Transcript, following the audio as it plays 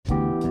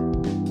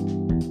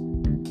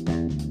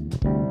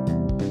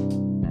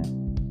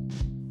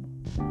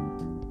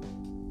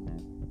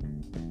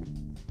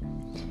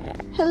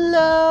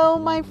Hello,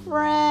 my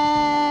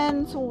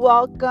friends.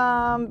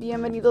 Welcome.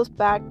 Bienvenidos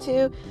back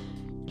to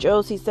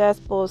Josie Says,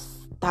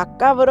 pues, está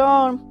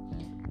cabrón.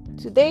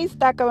 Today's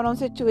está cabrón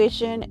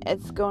situation,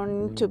 it's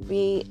going to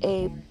be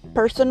a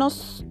personal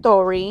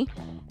story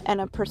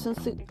and a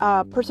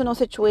personal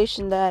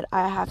situation that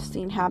I have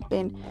seen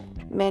happen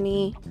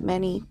many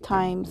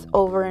times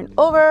over and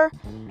over.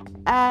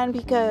 And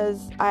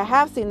because I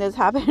have seen this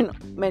happen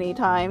many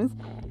times,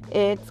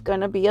 it's going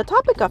to be a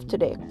topic of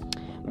today.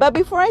 But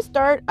before I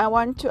start, I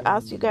want to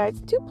ask you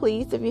guys to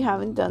please, if you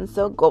haven't done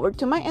so, go over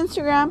to my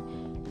Instagram,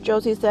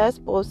 Josie Says,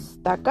 pues,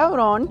 está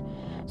cabrón.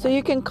 So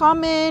you can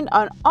comment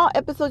on all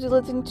episodes you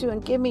listen to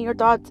and give me your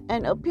thoughts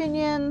and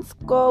opinions.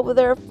 Go over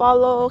there,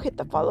 hit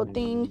the follow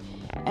thing,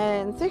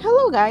 and say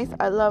hello, guys.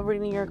 I love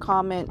reading your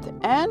comments,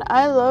 and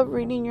I love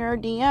reading your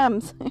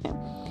DMs.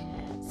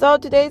 So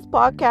today's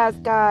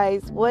podcast,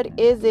 guys, what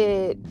is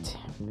it?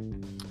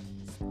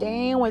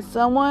 Staying with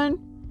someone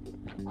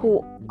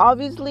who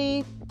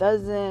obviously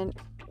doesn't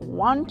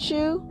want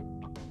you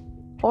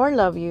or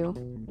love you.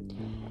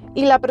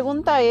 Y la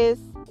pregunta es,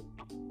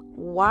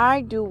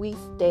 why do we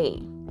stay?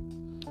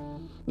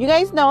 You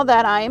guys know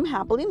that I am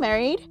happily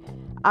married.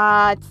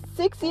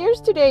 6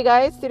 years today,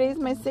 guys. Today's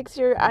my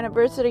 6-year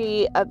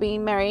anniversary of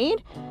being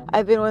married.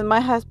 I've been with my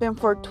husband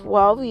for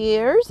 12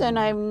 years, and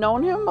I've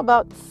known him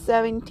about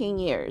 17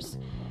 years.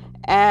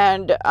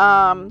 And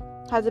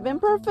has it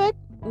been perfect?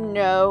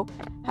 No.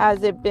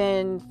 Has it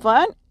been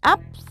fun?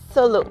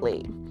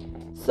 Absolutely.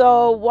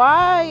 So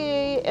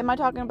why am I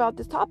talking about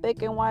this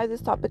topic, and why is this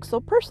topic so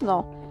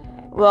personal?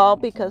 Well,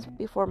 because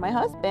before my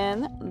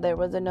husband, there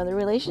was another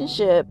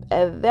relationship,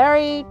 a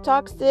very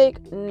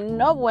toxic,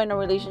 no bueno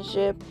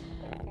relationship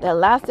that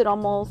lasted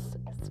almost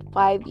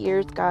 5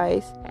 years,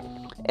 guys.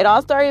 It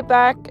all started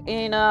back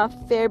in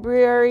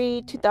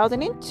February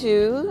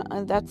 2002,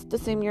 and that's the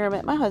same year I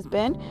met my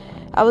husband.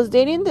 I was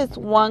dating this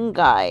one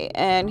guy,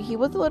 and he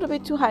was a little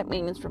bit too high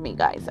maintenance for me,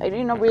 guys. I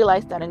didn't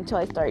realize that until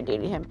I started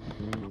dating him.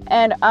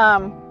 And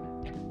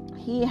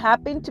he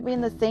happened to be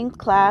in the same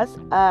class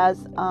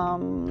as,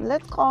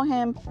 let's call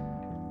him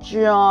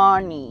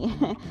Johnny.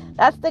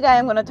 That's the guy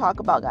I'm going to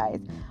talk about, guys.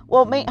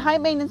 Well, high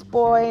maintenance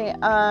boy.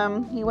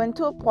 He went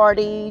to a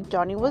party.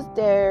 Johnny was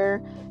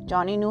there.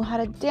 Johnny knew how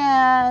to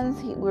dance.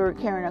 We were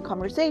carrying a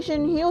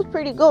conversation. He was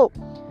pretty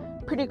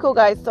cool,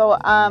 guys. So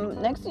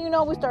next thing you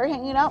know, we started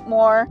hanging out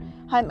more.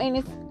 High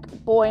maintenance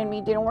boy and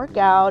me didn't work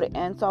out,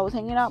 and so I was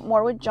hanging out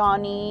more with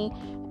Johnny.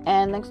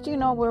 And next thing you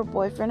know, we were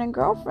boyfriend and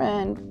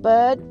girlfriend.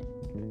 But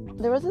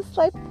there was a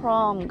slight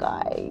problem,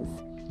 guys.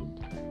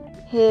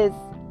 His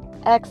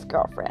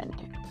ex-girlfriend,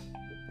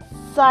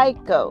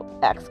 psycho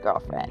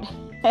ex-girlfriend.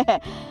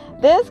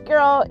 This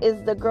girl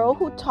is the girl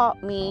who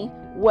taught me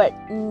what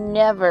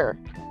never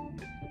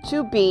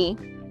to be,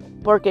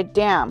 porque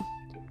damn,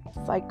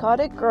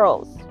 psychotic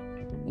girls,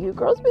 you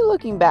girls be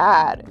looking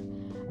bad.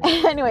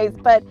 Anyways,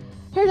 but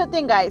here's the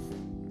thing, guys,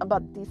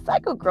 about these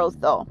psycho girls,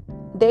 though.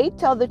 They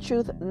tell the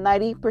truth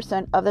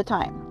 90% of the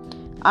time.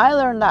 I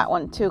learned that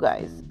one too,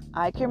 guys.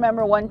 I can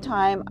remember one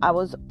time I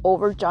was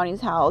over Johnny's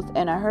house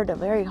and I heard a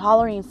very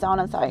hollering sound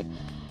inside.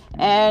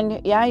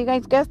 And yeah, you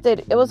guys guessed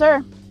it. It was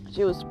her.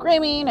 She was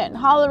screaming and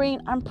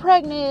hollering, "I'm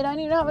pregnant. I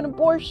need to have an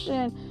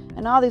abortion,"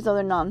 and all these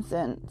other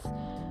nonsense.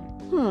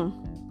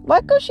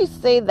 Why could she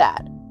say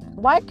that?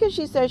 Why could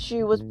she say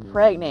she was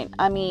pregnant?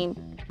 I mean,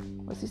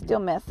 was he still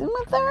messing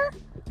with her?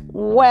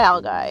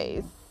 Well,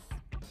 guys,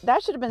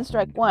 that should have been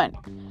strike one.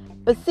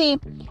 But see,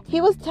 he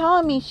was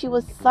telling me she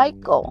was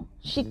psycho.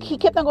 He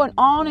kept on going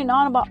on and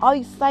on about all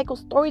these psycho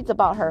stories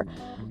about her.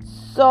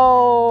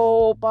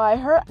 So by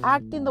her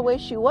acting the way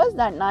she was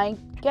that night,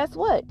 guess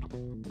what?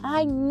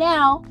 I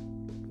now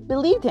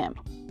believed him.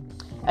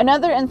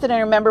 Another incident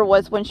I remember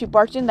was when she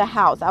barged in the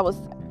house. I was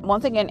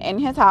once again in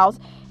his house,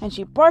 and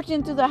she barged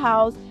into the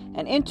house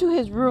and into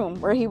his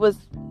room where he was.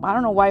 I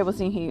don't know why he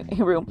was in his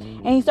room.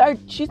 And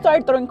she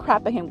started throwing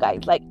crap at him,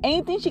 guys. Like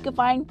anything she could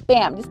find,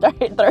 bam, just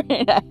started throwing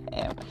it at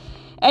him.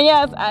 And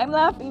yes, I'm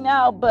laughing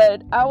now,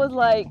 but I was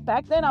like,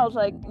 back then I was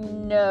like,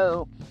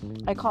 no.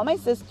 I called my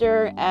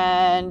sister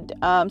and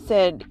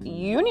said,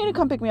 you need to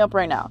come pick me up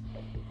right now.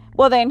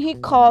 Well, then he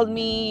called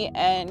me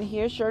and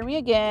he assured me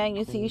again,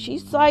 you see,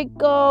 she's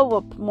psycho.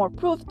 What more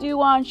proof do you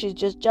want? She's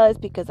just jealous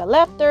because I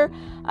left her.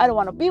 I don't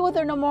want to be with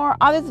her no more.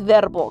 All this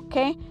verbal,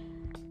 okay?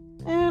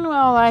 And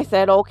well, I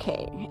said,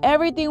 okay.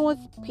 Everything was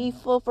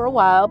peaceful for a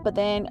while, but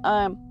then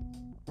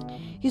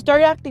he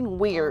started acting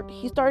weird.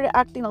 He started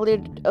acting a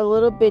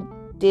little bit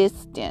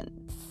distant.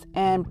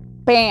 And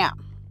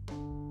bam!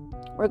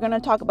 We're going to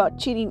talk about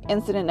cheating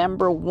incident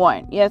number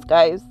 1. Yes,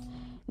 guys.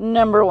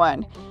 Number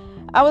 1.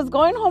 I was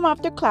going home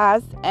after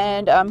class,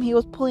 and he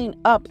was pulling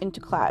up into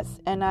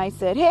class. And I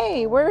said,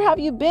 hey, where have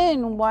you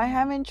been? Why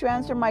haven't you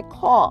answered my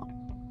call?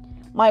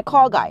 My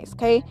call, guys,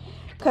 okay?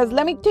 Because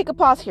let me take a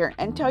pause here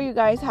and tell you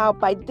guys how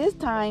by this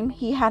time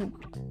he had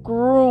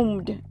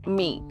groomed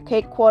me,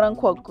 okay? Quote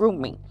unquote, groomed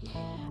me.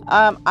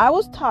 I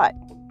was taught,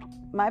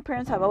 my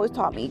parents have always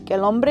taught me, que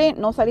el hombre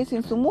no sale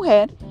sin su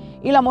mujer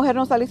y la mujer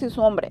no sale sin su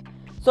hombre.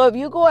 So if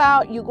you go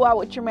out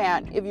with your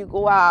man. If you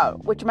go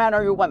out with your man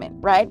or your woman,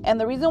 right?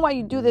 And the reason why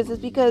you do this is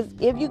because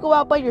if you go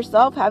out by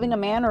yourself, having a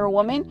man or a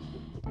woman,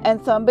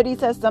 and somebody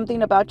says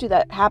something about you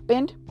that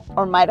happened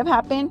or might have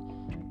happened,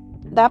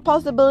 that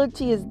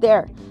possibility is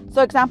there.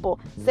 So example,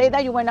 say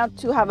that you went out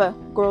to have a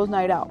girls'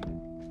 night out,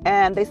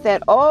 and they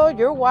said, oh,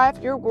 your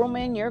wife, your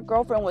woman, your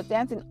girlfriend was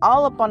dancing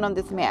all up on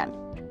this man.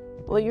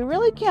 Well, you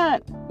really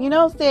can't,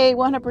 say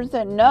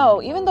 100%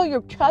 no, even though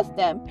you trust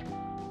them,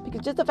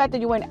 because just the fact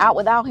that you went out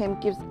without him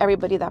gives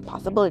everybody that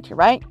possibility,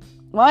 right?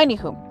 Well,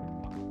 anywho,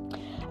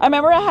 I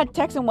remember I had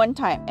texted him one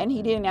time and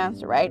he didn't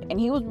answer, right? And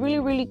he was really,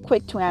 really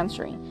quick to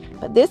answering.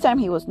 But this time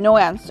he was no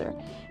answer.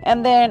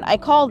 And then I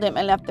called him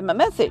and left him a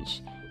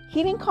message.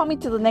 He didn't call me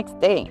till the next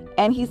day.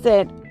 And he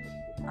said,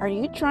 are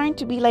you trying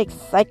to be like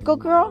Psycho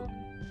Girl?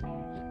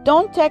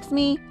 Don't text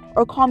me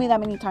or call me that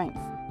many times.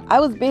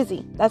 I was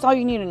busy. That's all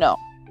you need to know.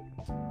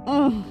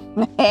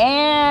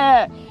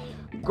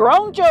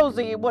 Grown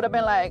Josie would have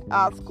been like,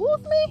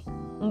 excuse me?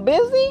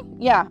 Busy?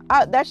 Yeah,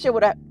 that shit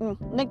would have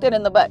nicked it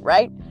in the butt,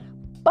 right?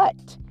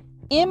 But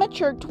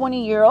immature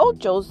 20-year-old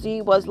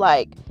Josie was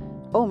like,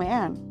 oh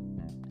man,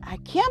 I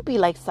can't be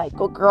like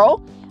Psycho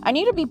Girl. I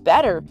need to be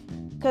better.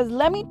 Because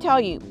let me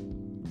tell you,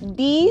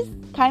 these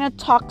kind of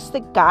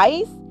toxic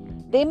guys,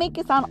 they make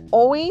it sound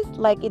always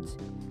like it's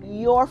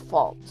your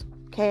fault.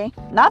 Okay?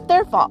 Not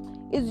their fault.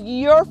 It's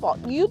your fault.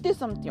 You did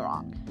something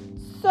wrong.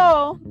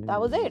 So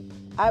that was it.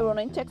 I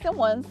only texted him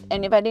once,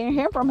 and if I didn't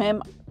hear from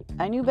him,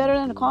 I knew better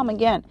than to call him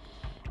again.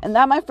 And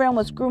that, my friend,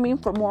 was grooming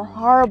for more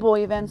horrible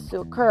events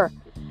to occur.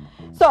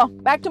 So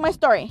back to my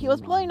story. He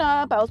was pulling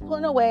up, I was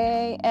pulling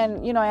away,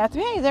 and I asked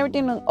him, hey, is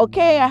everything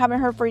okay? I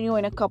haven't heard from you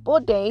in a couple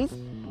of days.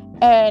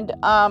 And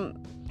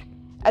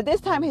at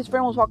this time, his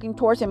friend was walking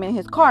towards him in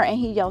his car, and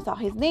he yells out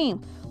his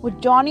name. Well,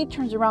 Johnny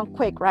turns around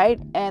quick, right?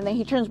 And then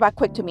he turns back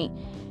quick to me.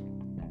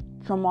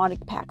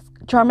 Traumatic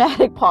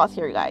pause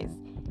here, guys.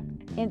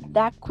 In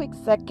that quick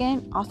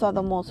second, I saw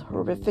the most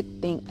horrific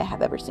thing I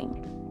have ever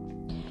seen.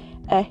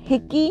 A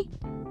hickey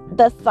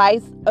the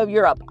size of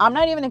Europe. I'm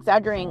not even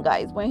exaggerating,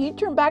 guys. When he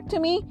turned back to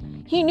me,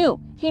 he knew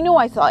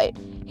I saw it.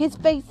 His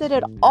face said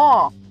it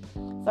all.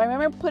 So I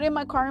remember putting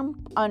my car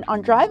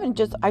on drive and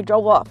I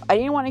drove off. I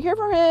didn't want to hear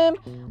from him.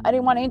 I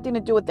didn't want anything to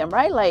do with him,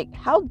 right? Like,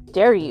 how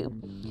dare you?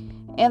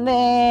 And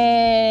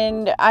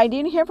then I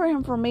didn't hear from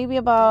him for maybe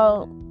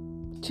about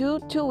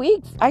two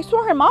weeks. I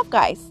swore him off,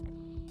 guys.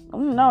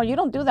 No, you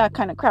don't do that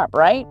kind of crap,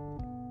 right?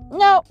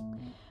 No.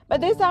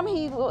 But this time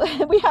we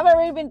have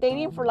already been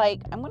dating for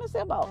I'm going to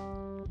say about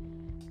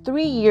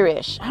 3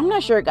 years-ish. I'm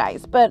not sure,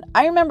 guys. But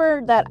I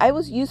remember that I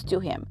was used to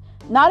him.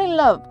 Not in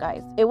love,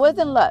 guys. It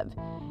wasn't love.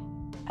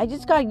 I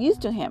just got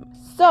used to him.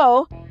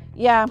 So,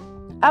 yeah,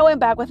 I went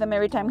back with him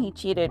every time he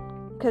cheated.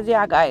 Because,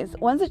 yeah, guys,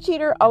 once a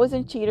cheater, always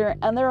a cheater.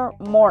 And there are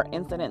more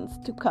incidents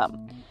to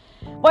come.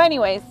 Well,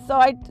 anyways, so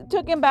I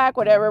took him back,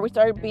 whatever. We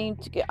started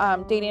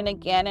dating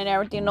again, and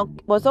everything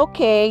was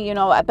okay,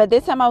 But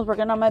this time I was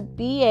working on my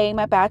BA,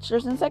 my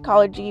bachelor's in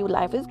psychology.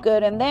 Life is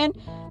good. And then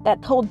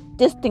that whole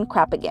distant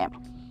crap again.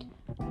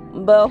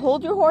 But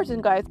hold your horses,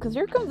 guys, because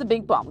here comes the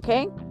big bump,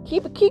 okay?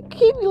 Keep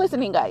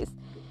listening, guys.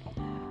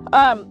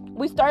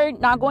 We started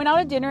not going out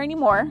to dinner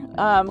anymore.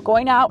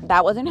 Going out,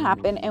 that wasn't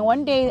happening. And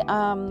one day,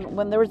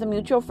 when there was a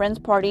mutual friends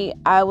party,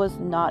 I was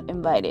not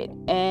invited.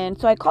 And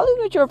so I called this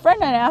mutual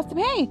friend and I asked him,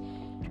 hey,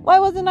 why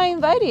wasn't I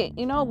invited?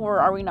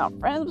 Are we not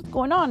friends? What's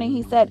going on? And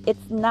he said,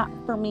 it's not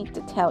for me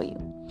to tell you.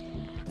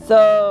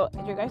 So,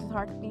 is your guys'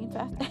 heart beating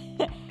fast?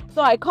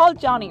 So I called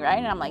Johnny, right?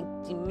 And I'm like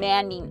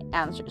demanding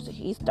answers.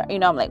 So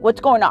I'm like,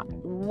 what's going on?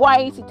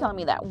 Why is he telling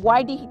me that?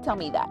 Why did he tell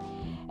me that?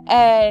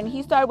 And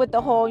he started with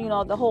the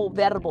whole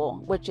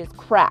verbal, which is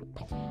crap.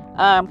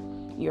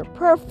 You're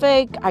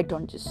perfect. I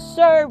don't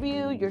deserve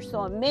you. You're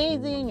so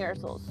amazing. You're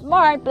so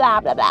smart. Blah,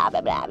 blah, blah,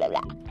 blah, blah, blah,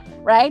 blah.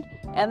 Right?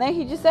 And then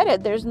he just said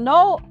it. There's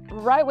no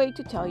right way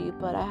to tell you,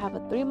 but I have a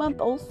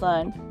 3-month-old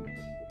son.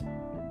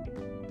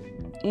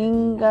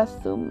 Inga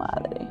su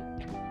madre.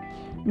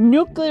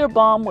 Nuclear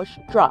bomb was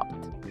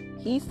dropped.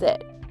 He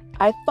said,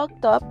 I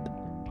fucked up,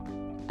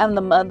 and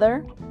the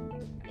mother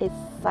is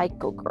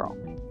Psycho Girl.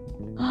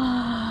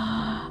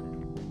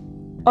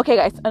 Okay,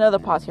 guys, another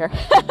pause here.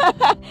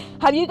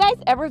 Have you guys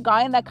ever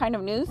gotten that kind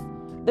of news?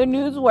 The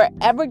news where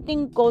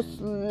everything goes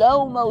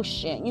slow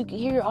motion. You can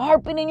hear your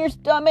heart beating in your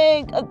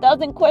stomach.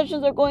 1,000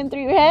 questions are going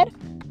through your head.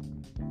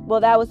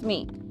 Well, that was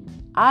me.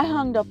 I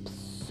hung up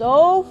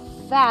so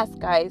fast,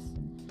 guys.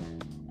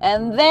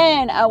 And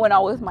then I went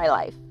on with my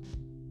life.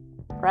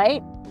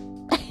 Right?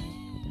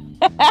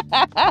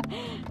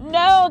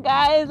 No,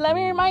 guys, let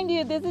me remind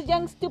you, this is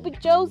young stupid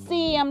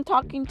Josie I'm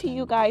talking to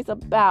you guys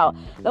about.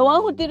 The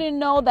one who didn't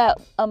know that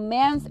a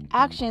man's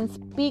action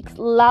speaks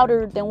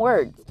louder than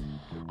words.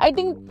 I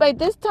think by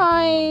this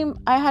time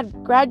I had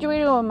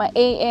graduated with my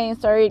AA and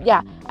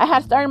I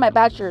had started my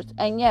bachelor's.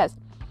 And yes,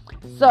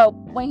 so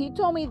when he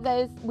told me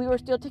this, we were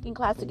still taking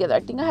class together. I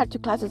think I had 2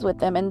 classes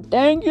with him, and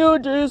thank you,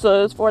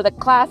 Jesus, for the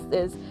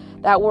classes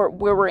that we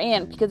were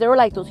in, because they were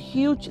like those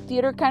huge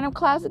theater kind of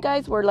classes,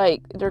 guys, where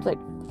there's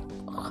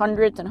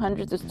hundreds and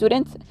hundreds of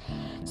students.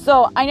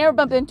 So I never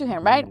bumped into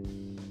him, right?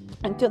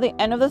 Until the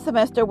end of the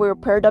semester, we were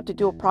paired up to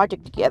do a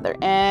project together.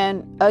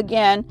 And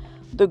again,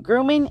 the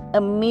grooming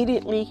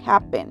immediately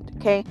happened,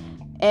 okay?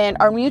 And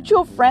our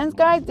mutual friends,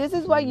 guys, this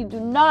is why you do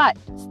not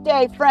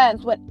stay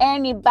friends with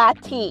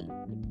anybody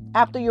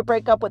after you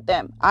break up with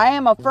them. I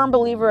am a firm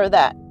believer of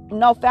that.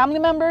 No family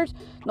members,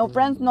 no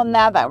friends, no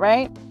nada,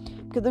 right?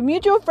 Because the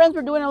mutual friends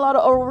were doing a lot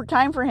of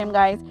overtime for him,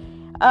 guys.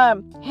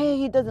 Hey,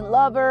 he doesn't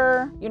love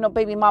her,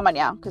 baby mama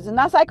now. Because it's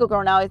not psycho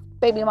girl now, it's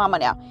baby mama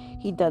now.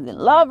 He doesn't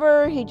love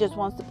her. He just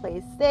wants to play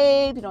it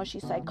safe.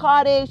 She's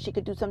psychotic. She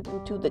could do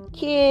something to the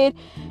kid,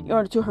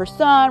 to her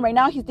son. Right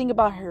now, he's thinking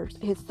about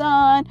his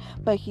son,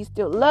 but he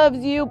still loves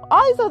you.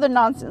 All this other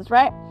nonsense,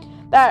 right?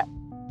 That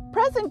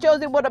present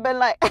Josie would have been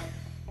like,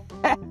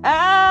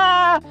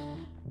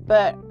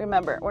 but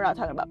remember, we're not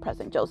talking about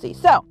present Josie.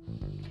 So,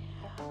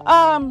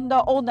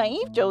 the old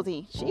naive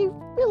Josie, she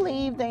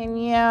believed,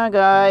 and yeah,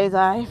 guys,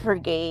 I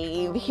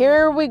forgave.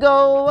 Here we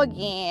go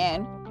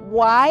again.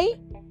 Why?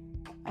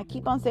 I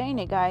keep on saying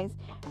it, guys.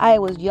 I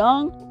was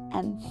young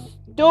and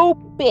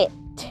stupid.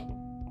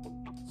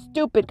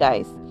 Stupid,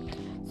 guys.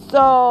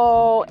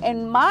 So,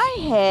 in my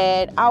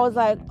head, I was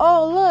like,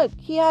 oh, look,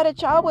 he had a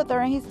child with her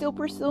and he's still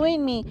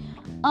pursuing me.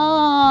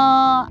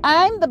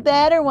 I'm the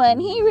better one.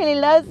 He really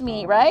loves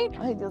me, right?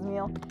 Ay, Dios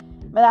mío.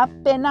 Me da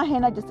pena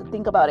ajena just to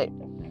think about it.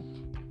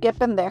 Que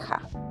pendeja.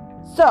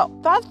 So,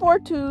 fast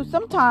forward to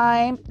some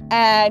time,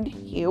 and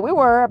here we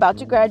were about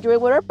to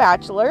graduate with our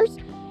bachelor's.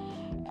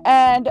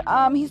 And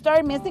he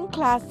started missing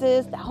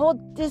classes, the whole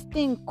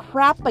distant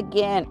crap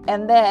again.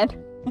 And then,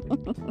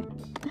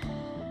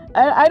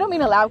 I don't mean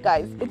to laugh,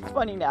 guys. It's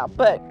funny now.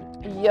 But,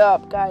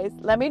 yup, guys.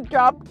 Let me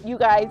drop you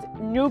guys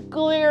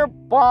nuclear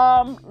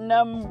bomb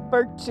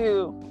number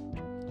 2.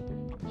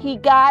 He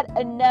got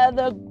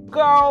another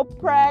girl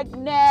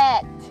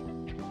pregnant.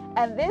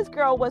 And this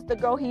girl was the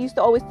girl he used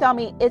to always tell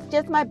me, it's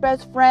just my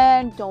best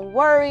friend. Don't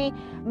worry.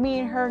 Me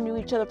and her knew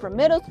each other from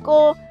middle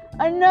school.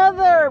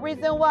 Another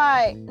reason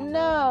why.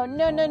 No.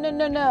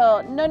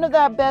 None of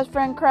that best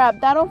friend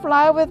crap. That don't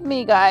fly with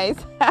me, guys.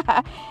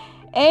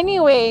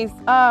 Anyways,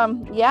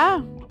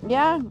 yeah.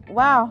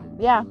 Wow.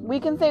 Yeah, we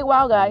can say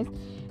wow, guys.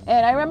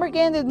 And I remember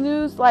getting this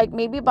news like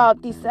maybe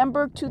about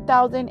December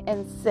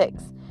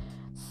 2006.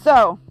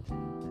 So,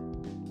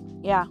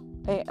 yeah.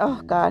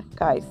 Oh, God,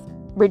 guys.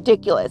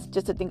 Ridiculous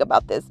just to think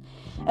about this.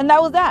 And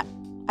that was that.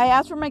 I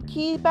asked for my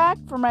key back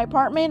for my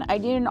apartment. I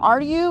didn't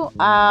argue.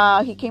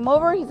 He came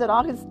over. He said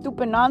all his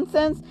stupid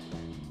nonsense.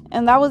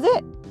 And that was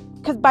it.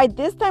 Because by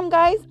this time,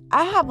 guys,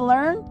 I have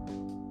learned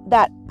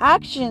that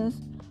actions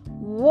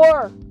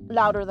were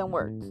louder than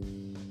words.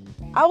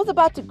 I was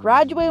about to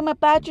graduate with my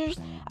bachelor's.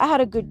 I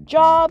had a good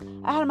job.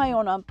 I had my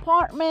own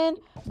apartment.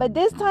 But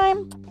this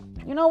time,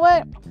 you know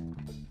what?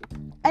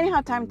 I didn't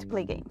have time to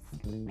play games.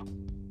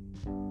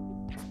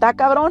 Está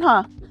cabrón,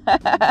 huh?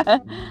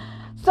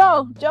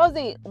 So,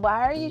 Josie,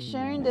 why are you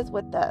sharing this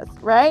with us,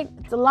 right?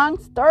 It's a long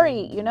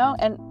story,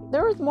 and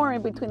there was more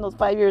in between those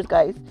 5 years,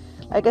 guys.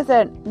 Like I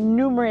said,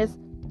 numerous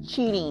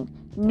cheating,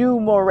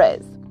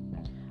 numerous.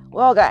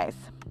 Well, guys,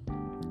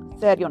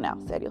 serio now,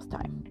 serio's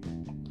time.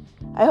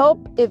 I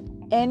hope if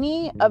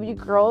any of you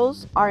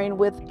girls are in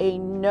with a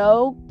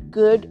no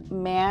good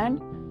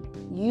man,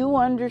 you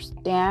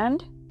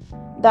understand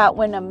that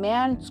when a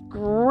man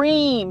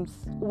screams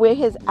with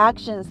his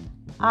actions,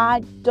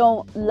 I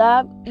don't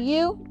love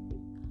you,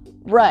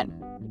 run.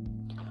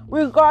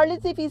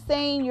 Regardless if he's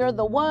saying you're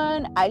the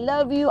one, I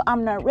love you,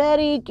 I'm not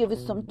ready, give it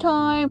some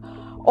time.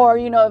 Or,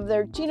 if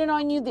they're cheating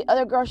on you, the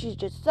other girl, she's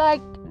just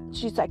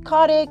she's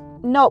psychotic.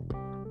 Nope.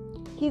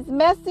 He's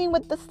messing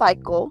with the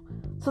cycle,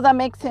 so that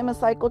makes him a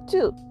cycle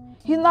too.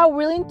 He's not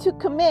willing to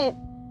commit,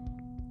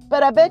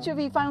 but I bet you if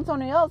he found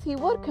something else, he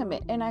would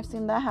commit. And I've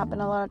seen that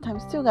happen a lot of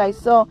times too, guys.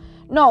 So,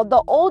 no,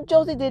 the old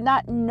Josie did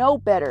not know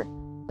better.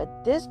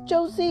 But this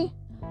Josie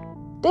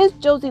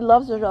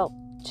loves herself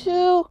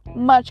too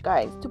much,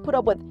 guys, to put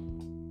up with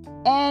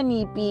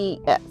any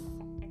BS.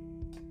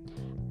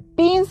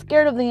 Being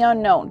scared of the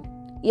unknown.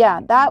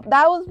 Yeah, that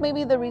was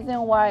maybe the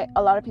reason why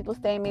a lot of people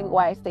stay, maybe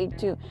why I stayed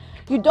too.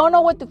 You don't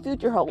know what the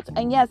future holds.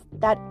 And yes,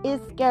 that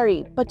is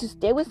scary. But to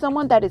stay with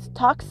someone that is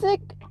toxic,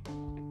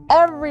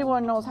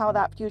 everyone knows how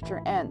that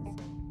future ends.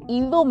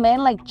 Evil men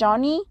like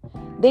Johnny,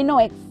 they know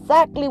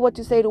exactly what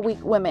to say to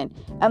weak women.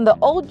 And the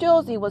old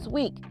Josie was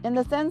weak in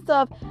the sense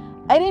of,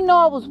 I didn't know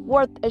I was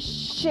worth a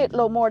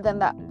shitload more than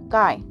that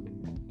guy.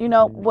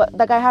 What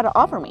that guy had to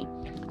offer me.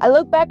 I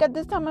look back at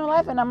this time in my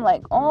life and I'm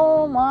like,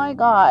 oh my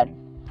God.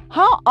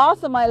 How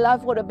awesome my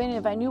life would have been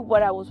if I knew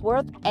what I was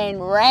worth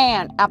and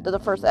ran after the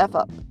first F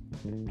up.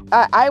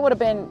 I would have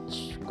been,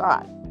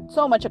 God,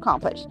 so much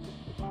accomplished.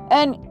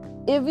 And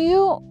if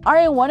you are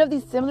in one of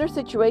these similar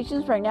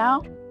situations right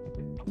now,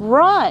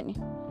 run.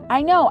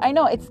 I know,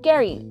 it's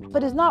scary,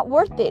 but it's not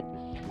worth it.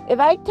 If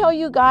a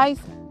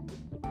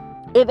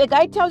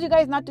guy tells you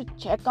guys not to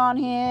check on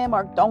him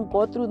or don't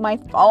go through my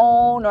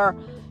phone or,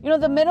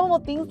 the minimal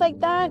things like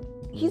that,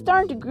 he's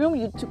starting to groom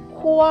you to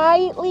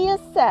quietly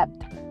accept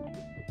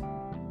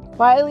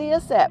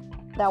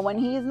that when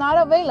he is not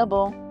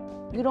available,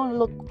 you don't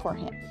look for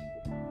him.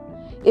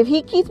 If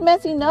he keeps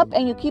messing up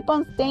and you keep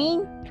on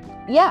staying,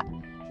 yeah,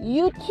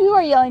 you too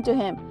are yelling to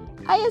him,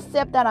 I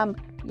accept that I'm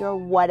your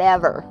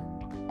whatever.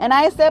 And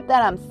I accept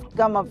that I'm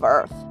scum of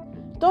earth.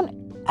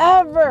 Don't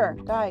ever,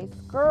 guys,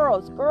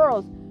 girls,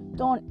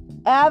 don't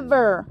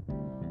ever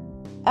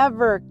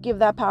give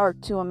that power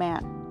to a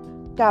man.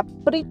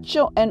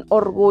 Capricho and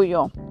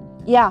orgullo.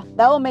 Yeah,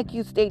 that will make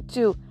you stay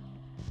too.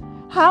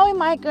 How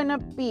am I gonna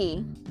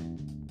be?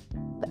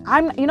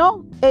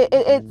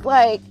 It's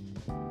like,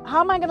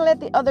 how am I gonna let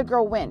the other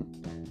girl win?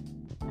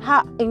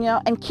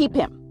 And keep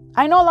him?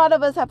 I know a lot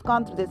of us have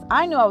gone through this.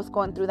 I knew I was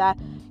going through that.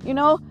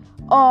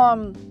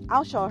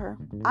 I'll show her.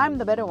 I'm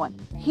the better one.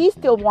 He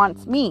still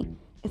wants me.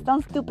 It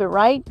sounds stupid,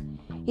 right?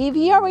 If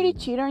he already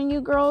cheated on you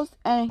girls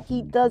and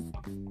he does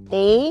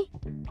stay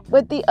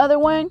with the other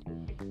one,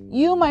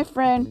 you, my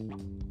friend,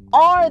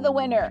 are the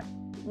winner.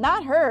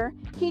 Not her.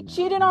 He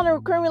cheated on her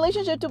current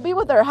relationship to be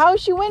with her. How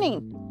is she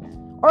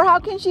winning? Or how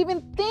can she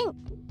even think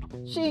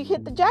she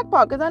hit the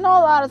jackpot? Because I know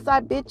a lot of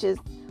side bitches.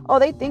 Oh,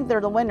 they think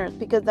they're the winners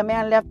because the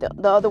man left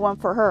the other one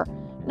for her.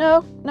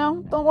 No,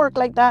 don't work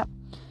like that.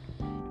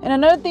 And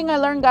another thing I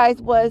learned,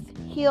 guys, was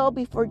heal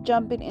before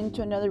jumping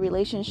into another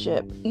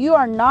relationship. You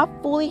are not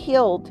fully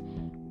healed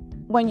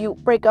when you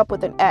break up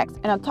with an ex,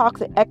 and a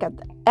toxic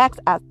ex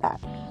at that.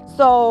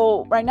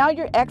 So right now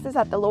your ex is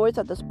at the lowest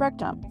of the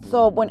spectrum.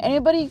 So when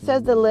anybody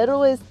says the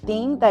littlest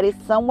thing that is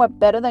somewhat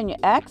better than your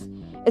ex,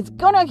 it's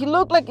gonna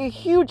look like a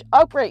huge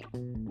upgrade.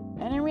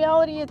 And in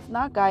reality, it's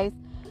not, guys.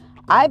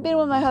 I've been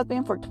with my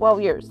husband for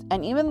 12 years.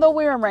 And even though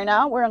we're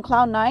on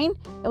cloud 9,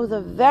 it was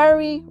a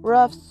very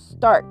rough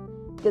start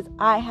because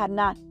I had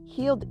not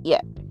healed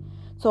yet.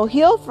 So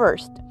heal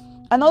first.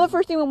 I know the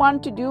first thing we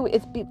want to do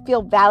is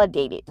feel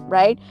validated,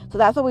 right? So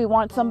that's what we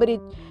want, somebody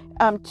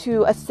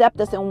to accept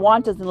us and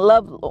want us and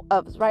love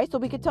us, right? So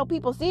we could tell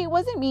people, see, it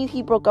wasn't me.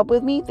 He broke up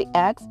with me, the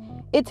ex.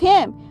 It's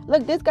him.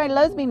 Look, this guy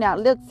loves me now.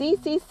 Look, see.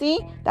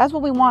 That's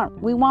what we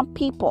want. We want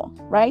people,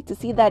 right? To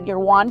see that you're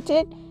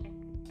wanted,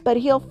 but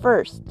heal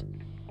first.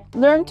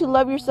 Learn to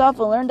love yourself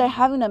and learn that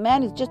having a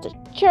man is just a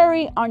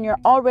cherry on your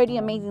already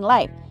amazing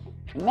life.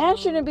 A man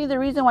shouldn't be the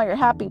reason why you're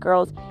happy,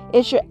 girls.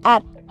 It should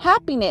add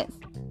happiness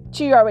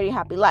to your already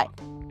happy life.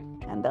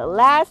 And the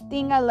last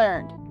thing I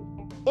learned,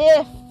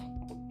 if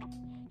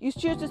you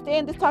choose to stay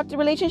in this toxic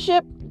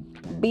relationship,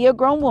 be a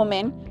grown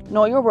woman,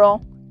 know your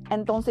role,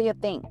 and don't say a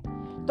thing.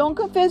 Don't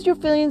confess your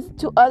feelings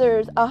to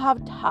others of how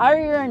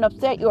tired and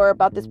upset you are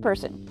about this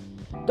person.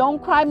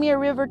 Don't cry me a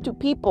river to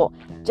people.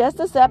 Just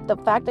accept the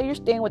fact that you're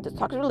staying with this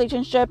toxic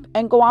relationship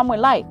and go on with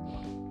life.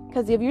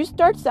 Because if you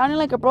start sounding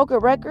like a broken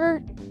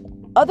record,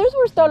 others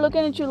will start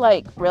looking at you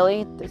like,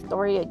 really? This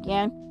story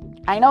again?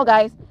 I know,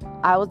 guys.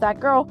 I was that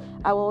girl.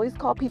 I will always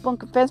call people and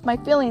confess my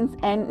feelings.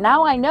 And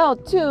now I know,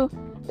 too.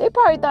 They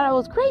probably thought I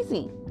was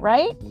crazy,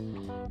 right?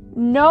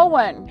 No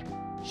one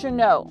should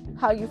know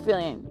how you're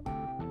feeling.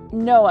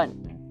 No one.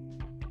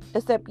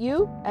 Except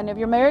you. And if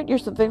you're married, your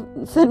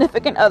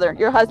significant other,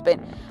 your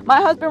husband. My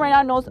husband right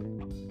now knows.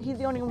 He's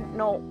the only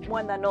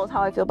one that knows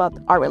how I feel about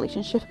our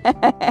relationship.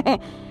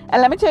 And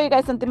let me tell you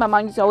guys something my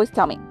mom used to always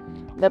tell me.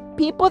 The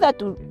people that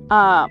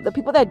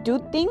do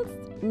things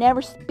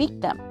never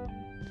speak them.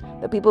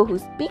 The people who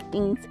speak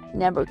things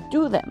never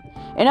do them.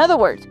 In other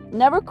words,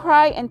 never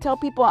cry and tell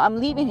people I'm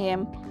leaving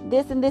him,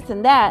 this and this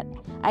and that.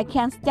 I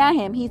can't stand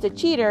him. He's a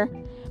cheater.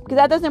 Because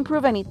that doesn't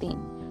prove anything.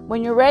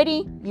 When you're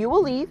ready, you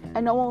will leave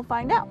and no one will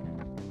find out.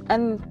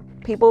 And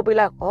people will be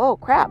like, oh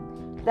crap.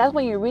 That's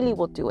when you really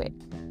will do it.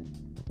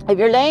 If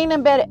you're laying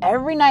in bed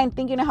every night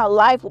thinking how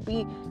life will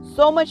be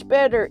so much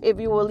better if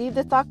you will leave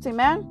this toxic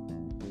man,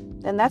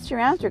 then that's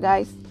your answer,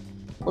 guys.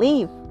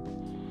 Leave.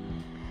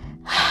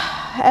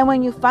 And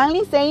when you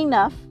finally say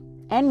enough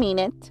and mean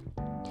it,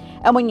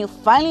 and when you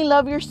finally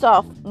love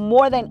yourself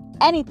more than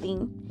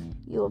anything,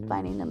 you will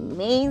find an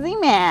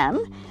amazing man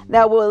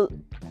that will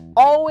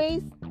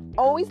always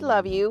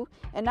love you.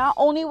 And not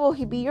only will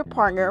he be your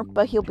partner,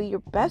 but he'll be your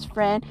best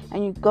friend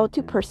and your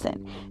go-to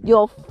person.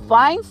 You'll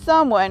find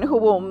someone who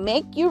will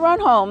make you run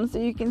home so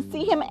you can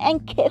see him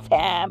and kiss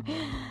him.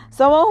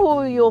 Someone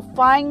who you'll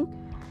find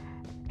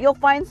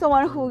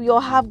someone who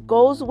you'll have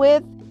goals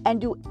with and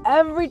do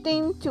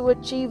everything to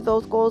achieve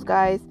those goals,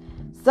 guys.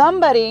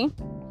 Somebody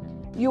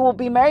you will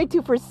be married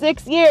to for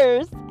 6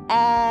 years,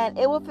 and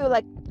it will feel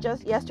like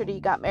just yesterday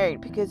you got married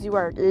because you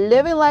are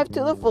living life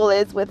to the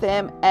fullest with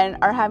him and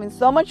are having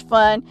so much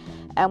fun.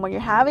 And when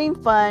you're having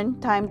fun,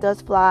 time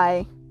does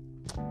fly.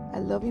 I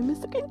love you,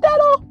 Mr.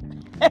 Quintero.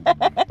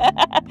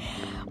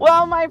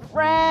 Well, my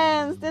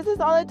friends, this is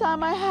all the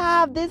time I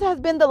have. This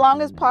has been the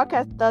longest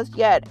podcast thus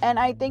yet. And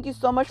I thank you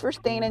so much for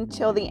staying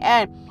until the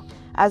end.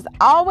 As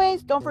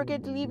always, don't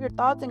forget to leave your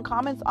thoughts and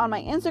comments on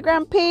my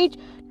Instagram page,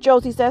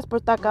 Josie Says Por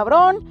Ta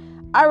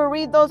Cabron. I will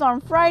read those on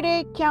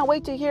Friday. Can't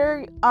wait to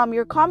hear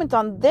your comments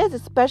on this,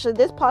 especially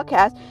this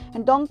podcast.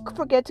 And don't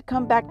forget to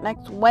come back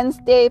next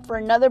Wednesday for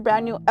another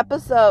brand new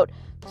episode.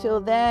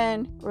 Till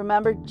then,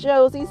 remember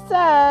Josie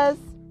says,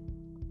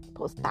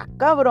 Pues ta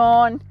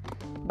cabron.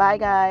 Bye,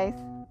 guys.